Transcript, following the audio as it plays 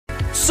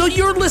So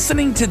you're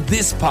listening to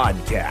this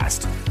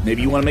podcast.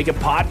 Maybe you want to make a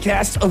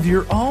podcast of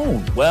your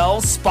own.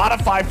 Well,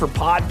 Spotify for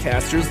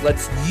Podcasters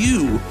lets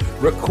you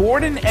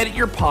record and edit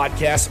your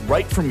podcast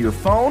right from your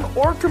phone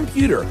or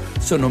computer.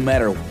 So no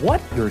matter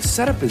what your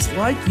setup is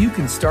like, you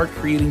can start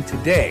creating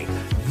today.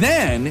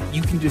 Then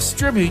you can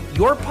distribute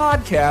your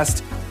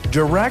podcast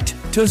direct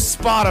to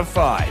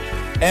Spotify.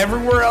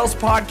 Everywhere else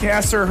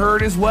podcasts are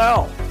heard as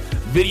well.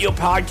 Video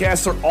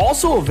podcasts are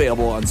also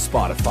available on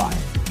Spotify.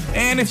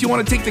 And if you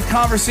want to take the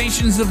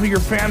conversations of your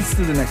fans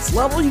to the next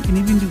level, you can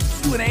even do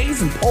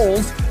Q&As and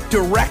polls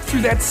direct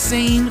through that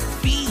same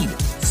feed.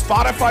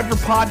 Spotify for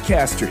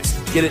Podcasters.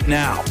 Get it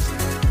now.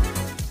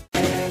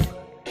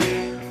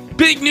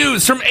 Big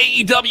news from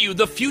AEW,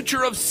 the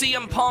future of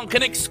CM Punk,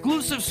 an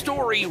exclusive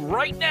story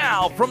right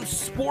now from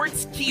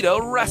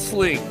Sportskeeda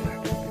Wrestling.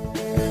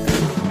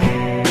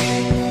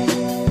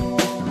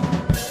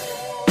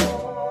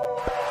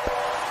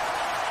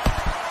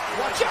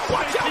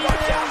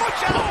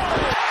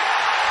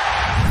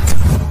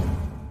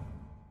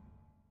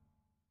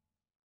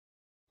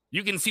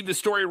 You can see the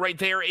story right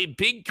there, a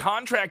big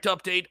contract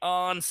update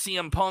on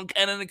CM Punk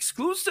and an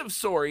exclusive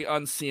story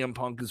on CM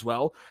Punk as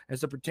well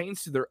as it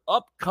pertains to their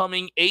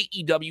upcoming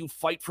AEW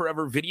Fight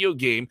Forever video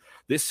game.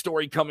 This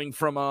story coming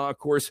from, of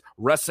course,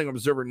 Wrestling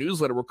Observer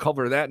Newsletter. We'll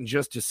cover that in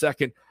just a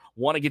second.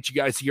 Want to get you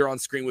guys here on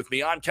screen with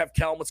me. I'm Kev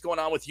Kelm. What's going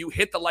on with you?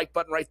 Hit the like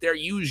button right there.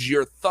 Use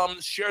your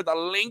thumbs. Share the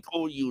link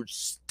or you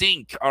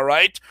stink, all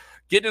right?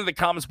 Get into the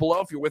comments below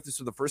if you're with us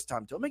for the first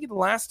time. Don't make it the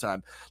last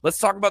time. Let's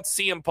talk about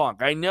CM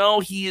Punk. I know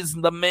he is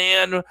the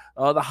man,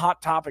 the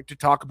hot topic to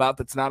talk about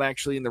that's not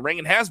actually in the ring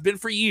and has been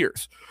for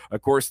years.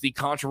 Of course, the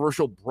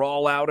controversial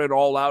brawl out at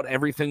All Out,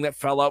 everything that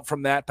fell out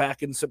from that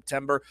back in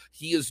September.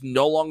 He is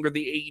no longer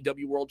the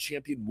AEW World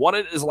Champion. Won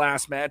it his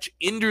last match,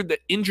 injured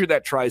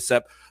that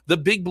tricep. The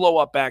big blow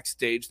up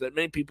backstage that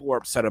many people were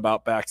upset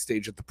about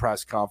backstage at the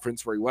press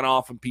conference where he went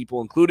off on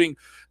people, including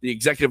the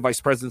executive vice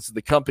presidents of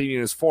the company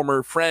and his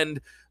former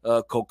friend,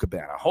 Colt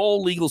Cabana.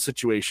 Whole legal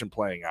situation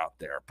playing out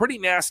there. Pretty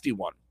nasty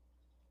one.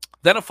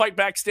 Then a fight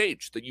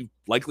backstage that you've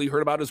likely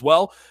heard about as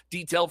well,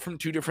 detailed from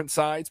two different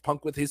sides.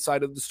 Punk with his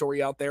side of the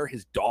story out there.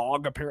 His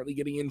dog apparently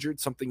getting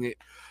injured, something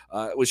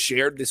that was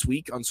shared this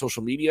week on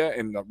social media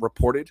and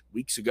reported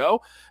weeks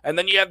ago. And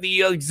then you have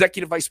the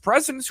executive vice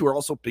presidents who are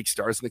also big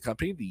stars in the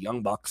company, the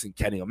Young Bucks and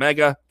Kenny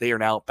Omega. They are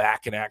now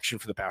back in action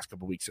for the past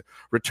couple of weeks,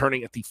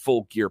 returning at the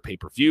Full Gear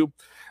pay-per-view.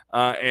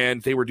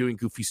 And they were doing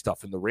goofy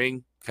stuff in the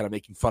ring, kind of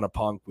making fun of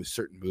Punk with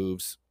certain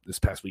moves. This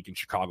past week in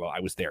Chicago, I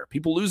was there.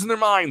 People losing their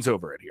minds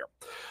over it here.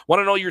 Want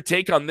to know your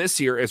take on this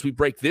here as we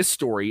break this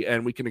story,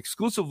 and we can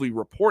exclusively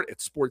report at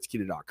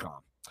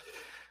Sportskeeda.com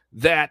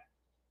that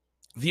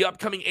the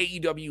upcoming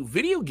AEW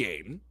video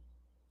game,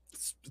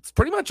 it's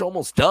pretty much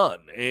almost done,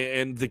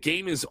 and the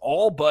game is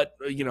all but,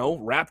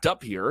 wrapped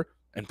up here,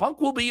 and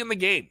Punk will be in the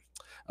game.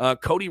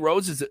 Cody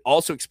Rhodes is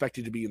also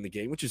expected to be in the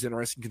game, which is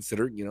interesting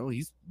considering,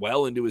 he's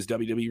well into his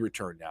WWE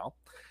return now.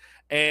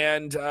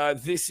 And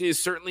this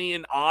is certainly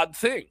an odd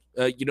thing.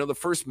 The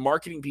first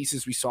marketing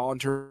pieces we saw in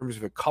terms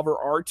of a cover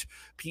art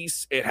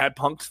piece, it had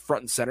Punk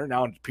front and center.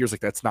 Now it appears like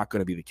that's not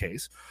going to be the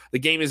case. The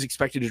game is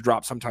expected to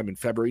drop sometime in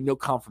February. No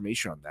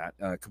confirmation on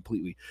that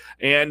completely.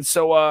 And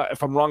so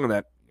if I'm wrong on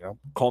that,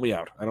 call me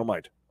out. I don't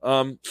mind.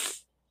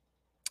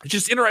 It's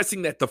just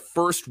interesting that the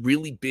first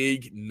really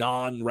big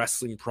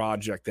non-wrestling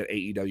project that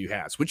AEW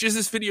has, which is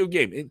this video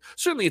game, and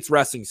certainly it's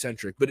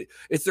wrestling-centric, but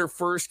it's their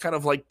first kind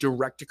of like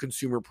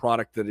direct-to-consumer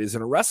product that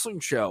isn't a wrestling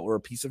show or a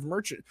piece of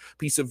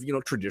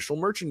traditional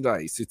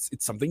merchandise.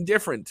 It's something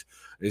different.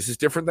 This is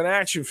different than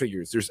action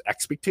figures. There's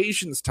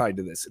expectations tied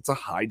to this. It's a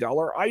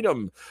high-dollar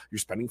item. You're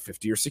spending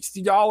 $50 or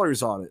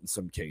 $60 on it in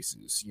some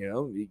cases,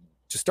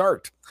 to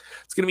start.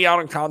 It's going to be out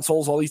on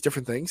consoles, all these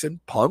different things,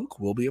 and Punk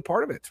will be a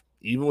part of it.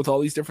 Even with all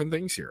these different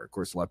things here. Of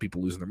course, a lot of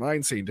people losing their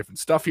minds, saying different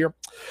stuff here.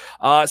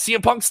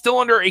 CM Punk's still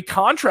under a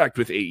contract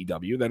with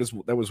AEW.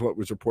 That was what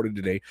was reported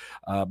today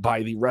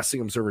by the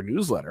Wrestling Observer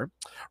Newsletter.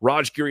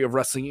 Raj Giri of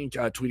Wrestling Inc.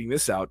 Tweeting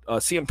this out.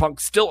 CM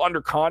Punk still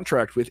under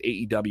contract with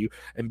AEW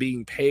and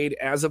being paid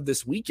as of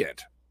this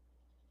weekend.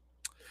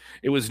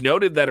 It was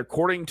noted that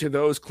according to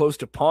those close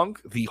to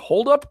Punk, the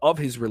holdup of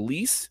his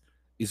release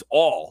is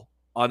all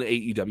on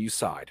AEW's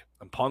side.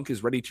 And Punk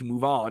is ready to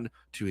move on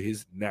to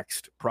his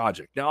next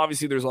project. Now,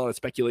 obviously, there's a lot of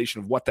speculation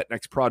of what that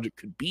next project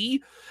could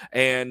be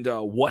and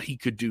what he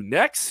could do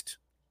next.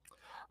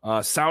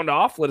 Sound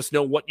off. Let us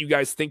know what you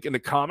guys think in the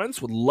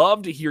comments. Would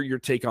love to hear your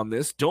take on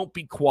this. Don't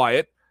be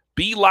quiet.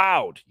 Be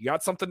loud. You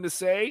got something to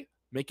say?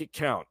 Make it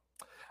count.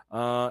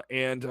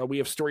 And we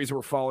have stories that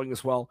we're following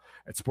as well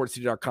at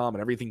Sportskeeda.com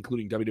and everything,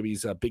 including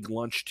WWE's big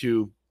lunch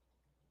to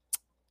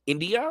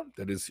India.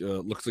 That is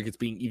looks like it's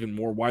being even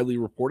more widely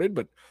reported,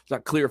 but it's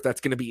not clear if that's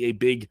going to be a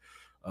big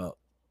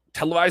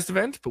televised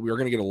event, but we are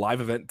going to get a live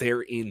event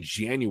there in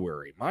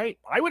January. I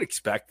would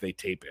expect they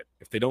tape it.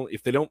 If they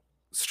don't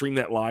stream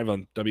that live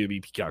on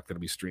WWE Peacock,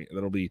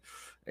 that'll be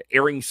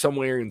airing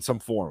somewhere in some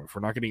form. If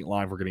we're not getting it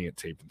live, we're getting it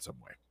taped in some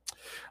way.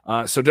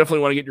 So definitely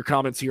want to get your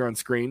comments here on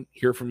screen,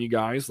 hear from you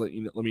guys. Let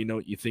me know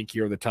what you think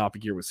here on the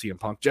topic here with CM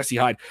Punk. Jesse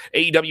Hyde,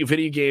 AEW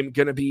video game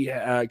going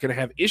to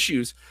have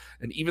issues,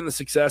 and even the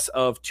success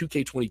of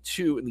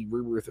 2K22 and the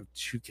rebirth of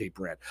 2K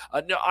brand.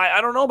 No,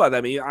 I don't know about that.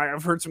 I mean,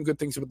 I've heard some good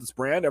things about this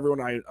brand.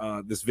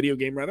 This video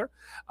game rather.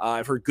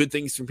 I've heard good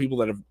things from people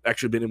that have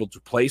actually been able to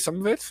play some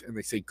of it, and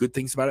they say good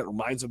things about it. It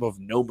reminds them of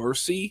No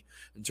Mercy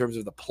in terms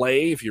of the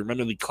play. If you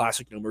remember the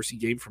classic No Mercy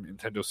game from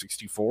Nintendo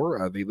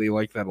 64, they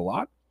like that a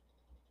lot.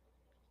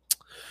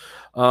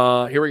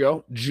 Here we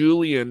go.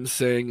 Julian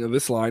saying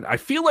this line, I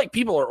feel like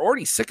people are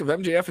already sick of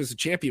MJF as a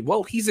champion.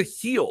 Well, he's a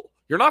heel.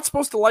 You're not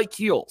supposed to like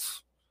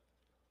heels.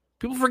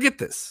 People forget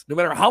this. No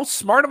matter how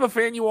smart of a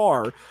fan you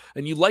are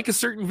and you like a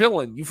certain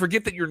villain, you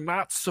forget that you're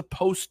not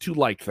supposed to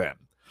like them.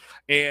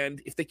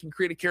 And if they can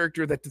create a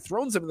character that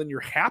dethrones them and then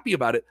you're happy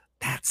about it,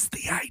 that's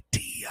the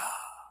idea.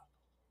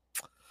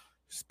 You're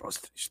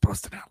supposed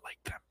to not like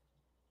them.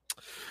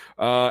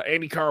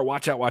 Andy Carr,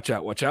 watch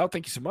out.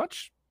 Thank you so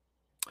much.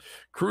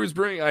 Cruz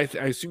Brewing, I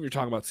assume you're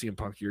talking about CM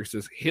Punk here,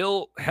 says,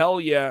 hell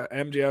yeah,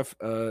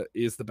 MJF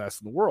is the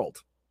best in the world.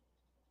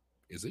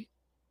 Is he?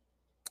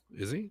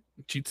 He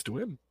cheats to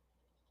win.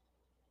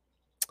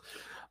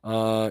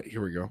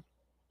 Here we go.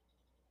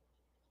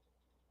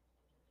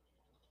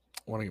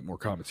 I want to get more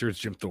comments. Here's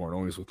Jim Thorne,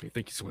 always with me.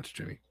 Thank you so much,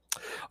 Jimmy.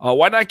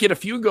 Why not get a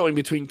feud going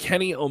between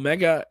Kenny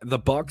Omega, the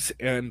Bucks,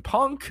 and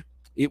Punk?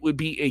 It would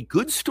be a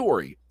good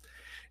story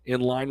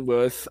in line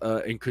with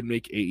and could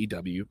make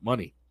AEW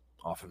money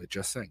off of it.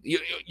 Just saying. You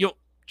know,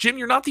 Jim,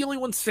 you're not the only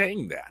one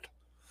saying that.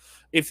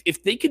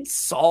 If they could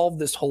solve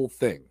this whole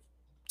thing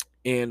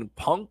and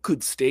Punk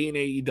could stay in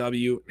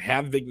AEW,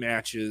 have big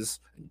matches,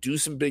 and do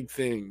some big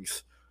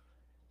things,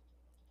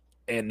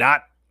 and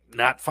not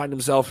find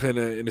himself in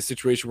a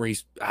situation where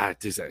he's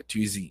too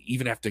easy,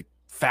 even have to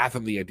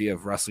fathom the idea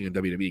of wrestling in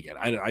WWE again.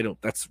 I don't.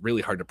 That's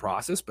really hard to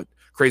process, but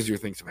crazier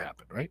things have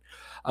happened, right?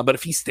 But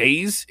if he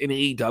stays in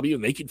AEW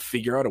and they can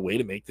figure out a way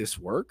to make this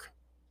work,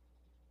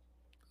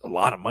 a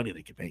lot of money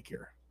they could make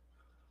here.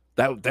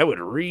 That would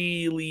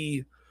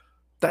really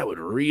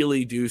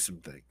do some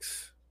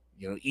things.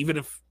 You know, even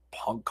if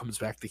Punk comes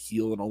back to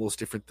heel and all those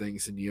different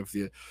things, and you have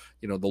the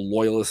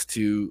loyalists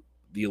to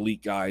the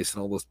elite guys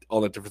and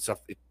all that different stuff.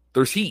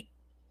 There's heat.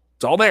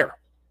 It's all there.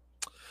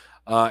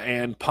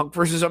 And Punk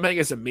versus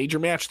Omega is a major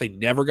match they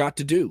never got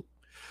to do.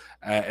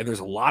 And there's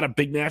a lot of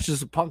big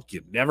matches of Punk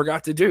you never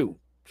got to do.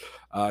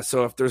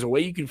 So if there's a way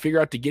you can figure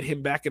out to get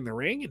him back in the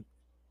ring,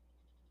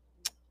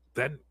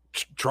 then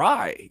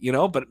try,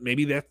 but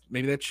maybe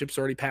that ship's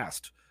already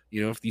passed.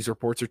 If these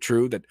reports are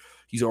true that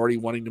he's already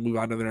wanting to move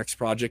on to the next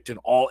project and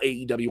all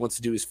AEW wants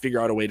to do is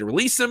figure out a way to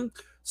release him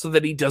so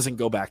that he doesn't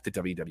go back to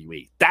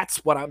WWE.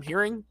 That's what I'm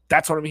hearing.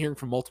 That's what I'm hearing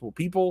from multiple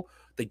people.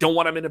 They don't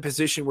want him in a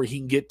position where he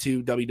can get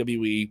to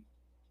WWE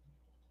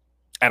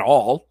at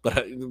all,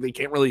 but they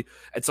can't really,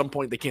 at some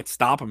point, they can't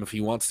stop him if he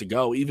wants to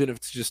go, even if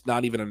it's just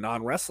not even a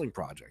non-wrestling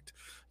project.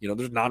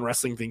 There's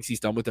non-wrestling things he's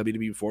done with WWE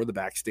before, the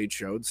backstage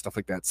show and stuff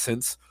like that,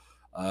 since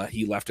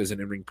he left as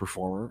an in-ring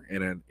performer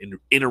and an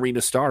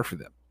in-arena star for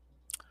them.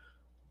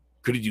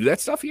 Could he do that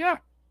stuff? Yeah.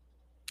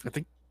 I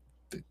think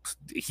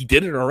he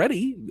did it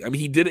already. I mean,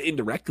 he did it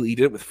indirectly. He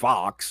did it with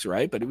Fox,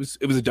 right? But it was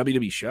a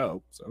WWE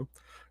show, so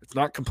it's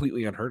not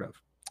completely unheard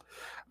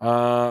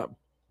of.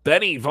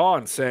 Benny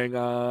Vaughn saying,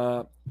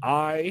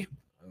 I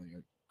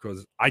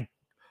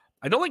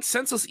don't like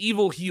senseless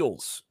evil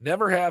heels.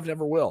 Never have,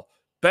 never will.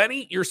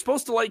 Benny, you're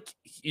supposed to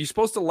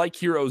like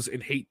heroes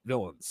and hate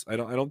villains. I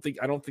don't think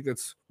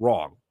that's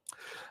wrong.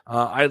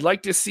 I'd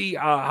like to see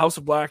House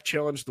of Black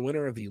challenge the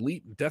winner of the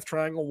Elite and Death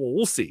Triangle. Well,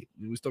 we'll see.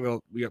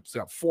 We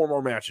got 4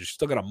 more matches.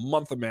 Still got a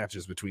month of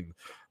matches between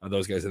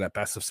those guys in that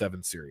best of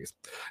 7 series.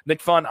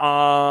 Nick Fun,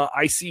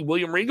 I see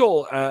William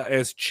Regal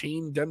as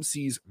Shane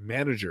Dempsey's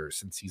manager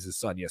since he's his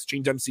son. Yes,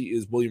 Shane Dempsey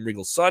is William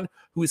Regal's son,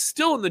 who is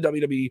still in the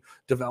WWE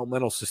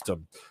developmental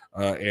system.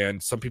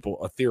 And some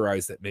people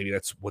theorize that maybe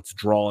that's what's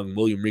drawing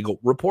William Regal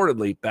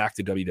reportedly back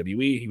to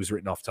WWE. He was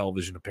written off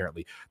television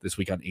apparently this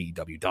week on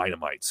AEW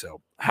Dynamite.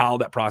 So how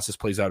that process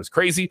plays out is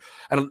crazy.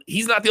 And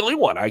he's not the only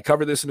one. I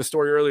covered this in a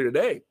story earlier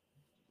today.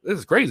 This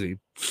is crazy.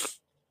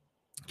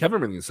 Kevin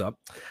bringing this up.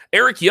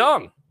 Eric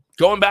Young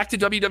going back to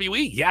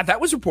WWE. Yeah,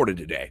 that was reported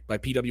today by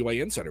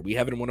PWI Insider. We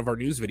have it in one of our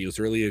news videos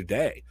earlier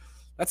today.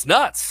 That's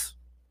nuts.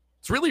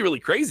 It's really, really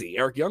crazy.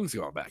 Eric Young's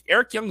going back.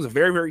 Eric Young's a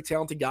very, very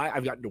talented guy.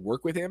 I've gotten to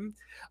work with him.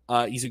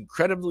 He's an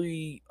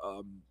incredibly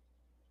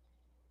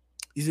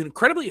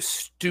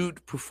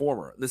astute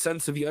performer in the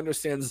sense of he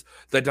understands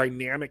the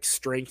dynamic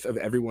strength of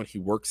everyone he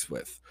works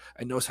with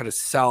and knows how to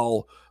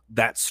sell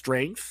that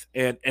strength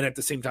and at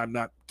the same time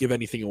not give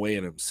anything away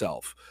in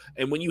himself.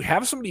 And when you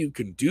have somebody who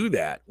can do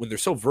that, when they're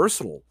so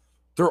versatile,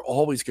 they're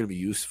always going to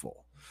be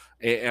useful.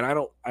 And I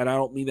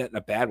don't mean that in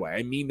a bad way.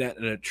 I mean that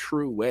in a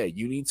true way.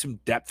 You need some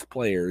depth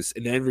players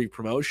in every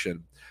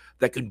promotion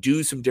that can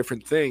do some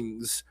different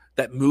things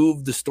that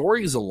move the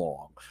stories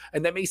along.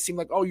 And that may seem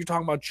like, oh, you're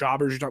talking about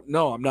jobbers.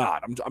 No, I'm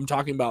not. I'm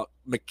talking about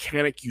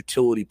mechanic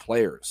utility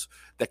players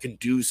that can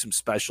do some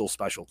special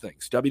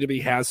things.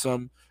 WWE has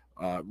some.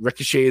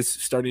 Ricochet is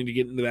starting to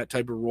get into that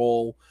type of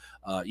role.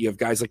 You have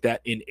guys like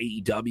that in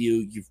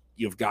AEW.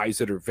 You have guys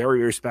that are very,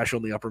 very special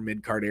in the upper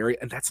mid card area,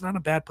 and that's not a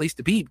bad place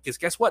to be because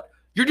guess what?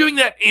 You're doing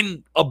that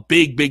in a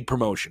big, big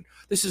promotion.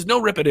 This is no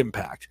rip at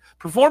Impact.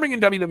 Performing in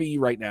WWE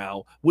right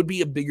now would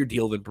be a bigger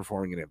deal than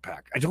performing in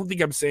Impact. I don't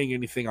think I'm saying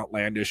anything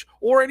outlandish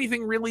or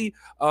anything really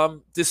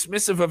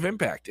dismissive of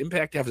Impact.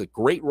 Impact has a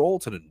great role.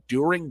 It's an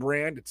enduring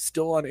brand. It's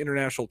still on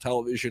international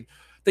television.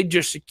 They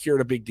just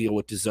secured a big deal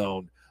with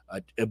DAZN,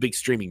 a big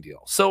streaming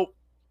deal. So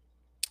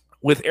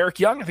with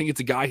Eric Young, I think it's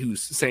a guy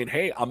who's saying,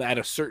 hey, I'm at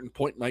a certain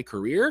point in my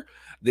career.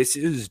 This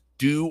is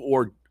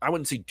I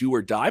wouldn't say do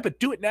or die, but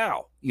do it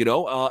now,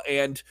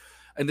 and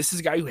this is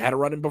a guy who had a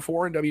run in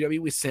before in WWE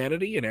with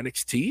Sanity and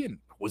NXT and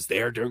was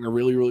there during a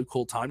really, really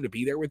cool time to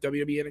be there with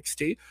WWE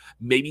NXT.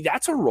 Maybe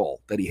that's a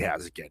role that he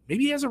has again.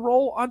 Maybe he has a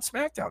role on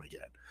SmackDown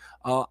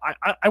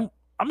again.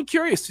 I'm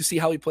curious to see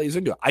how he plays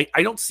into it.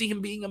 I don't see him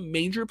being a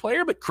major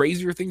player, but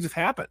crazier things have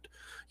happened.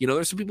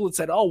 There's some people that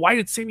said, oh, why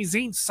did Sami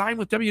Zayn sign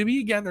with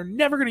WWE again? They're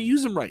never going to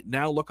use him right.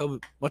 Now look how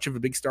much of a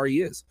big star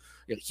he is.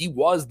 He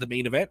was the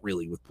main event,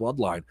 really, with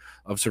Bloodline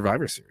of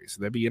Survivor Series. So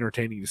that'd be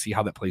entertaining to see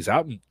how that plays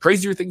out. And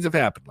crazier things have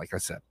happened, like I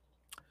said.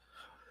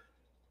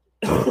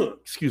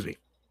 Excuse me.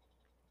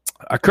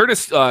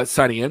 Curtis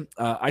signing in.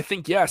 I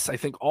think, yes, I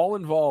think all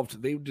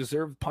involved, they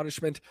deserve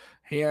punishment.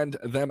 Hand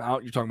them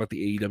out. You're talking about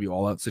the AEW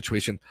all-out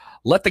situation.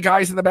 Let the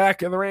guys in the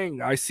back of the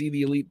ring. I see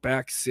the elite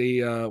back say,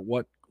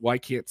 why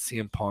can't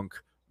CM Punk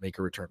make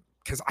a return?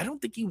 Because I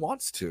don't think he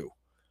wants to.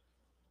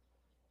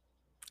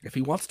 If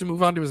he wants to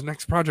move on to his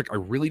next project, I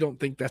really don't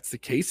think that's the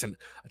case. And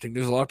I think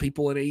there's a lot of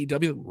people in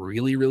AEW that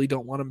really, really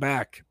don't want him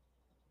back.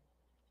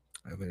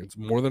 I think it's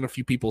more than a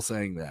few people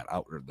saying that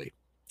outwardly.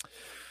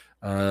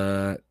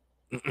 I'll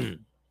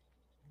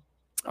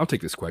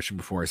take this question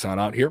before I sign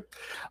out here.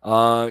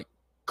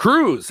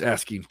 Cruz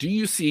asking, do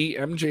you see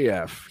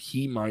MJF?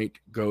 He might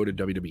go to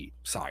WWE.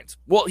 Signs.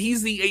 Well,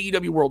 he's the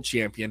AEW World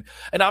Champion,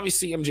 and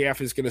obviously MJF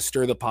is going to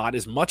stir the pot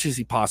as much as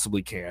he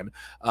possibly can,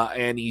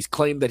 and he's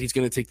claimed that he's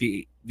going to take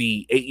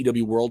the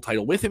AEW World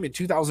title with him in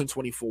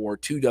 2024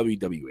 to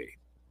WWE.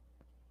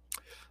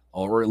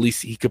 Or at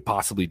least he could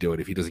possibly do it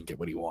if he doesn't get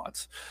what he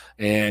wants.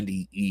 And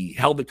he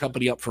held the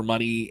company up for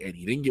money, and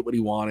he didn't get what he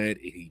wanted.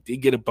 He did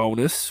get a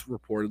bonus,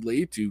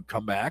 reportedly, to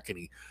come back, and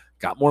he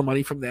got more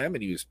money from them,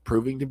 and he was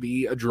proving to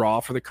be a draw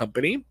for the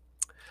company,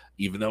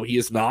 even though he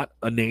is not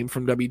a name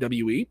from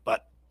WWE.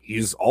 But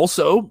he's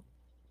also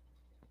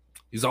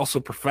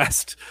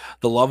professed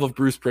the love of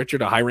Bruce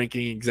Pritchard, a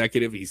high-ranking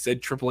executive. He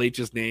said Triple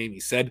H's name. He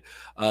said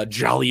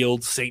jolly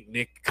old Saint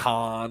Nick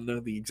Khan,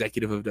 the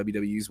executive of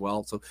WWE as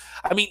well. So,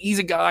 I mean, he's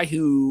a guy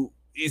who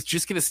is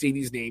just going to say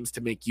these names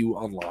to make you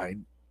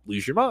online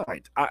lose your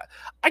mind.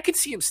 I could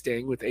see him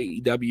staying with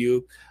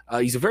AEW.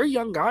 He's a very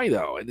young guy,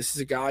 though, and this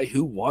is a guy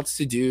who wants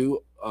to do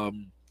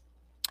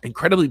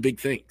incredibly big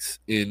things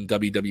in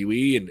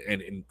WWE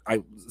and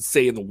I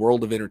say in the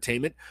world of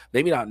entertainment.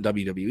 Maybe not in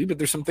WWE, but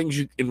there's some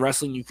things in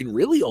wrestling you can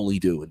really only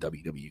do in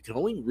WWE. You can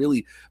only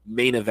really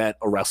main event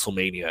a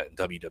WrestleMania in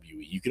WWE.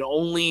 You can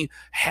only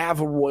have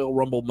a Royal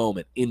Rumble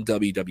moment in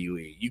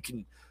WWE. You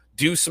can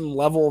do some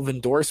level of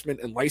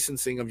endorsement and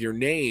licensing of your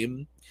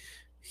name.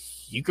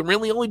 You can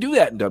really only do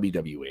that in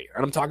WWE.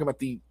 And I'm talking about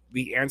the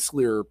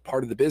ancillary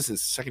part of the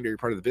business, secondary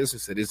part of the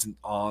business that isn't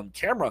on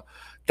camera,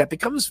 that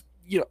becomes,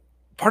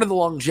 part of the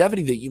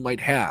longevity that you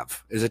might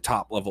have as a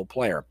top level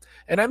player.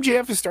 And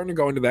MJF is starting to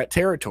go into that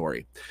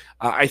territory.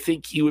 I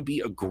think he would be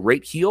a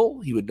great heel.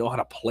 He would know how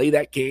to play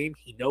that game.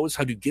 He knows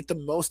how to get the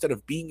most out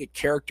of being a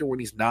character when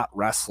he's not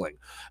wrestling.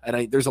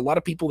 And there's a lot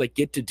of people that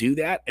get to do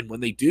that. And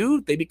when they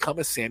do, they become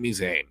a Sami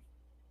Zayn.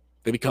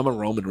 They become a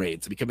Roman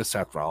Reigns. They become a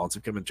Seth Rollins. They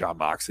become a John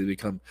Moxley. They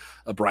become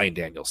a Bryan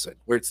Danielson,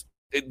 where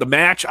the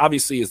match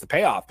obviously is the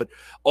payoff, but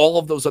all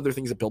of those other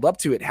things that build up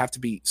to it have to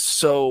be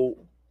so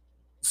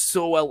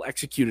well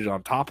executed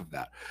on top of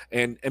that.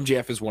 And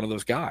MJF is one of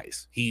those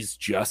guys. He's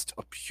just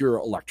a pure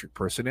electric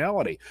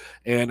personality.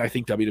 And I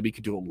think WWE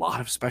could do a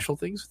lot of special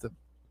things with him.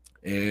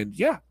 And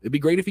yeah, it'd be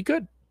great if he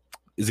could.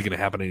 Is it going to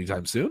happen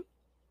anytime soon?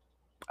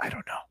 I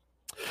don't know.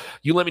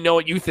 You let me know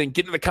what you think.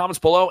 Get in the comments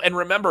below. And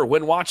remember,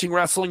 when watching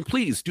wrestling,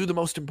 please do the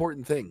most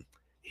important thing.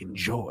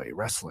 Enjoy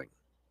wrestling.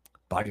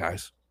 Bye,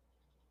 guys.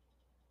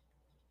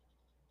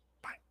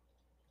 Bye.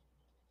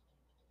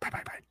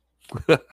 Bye.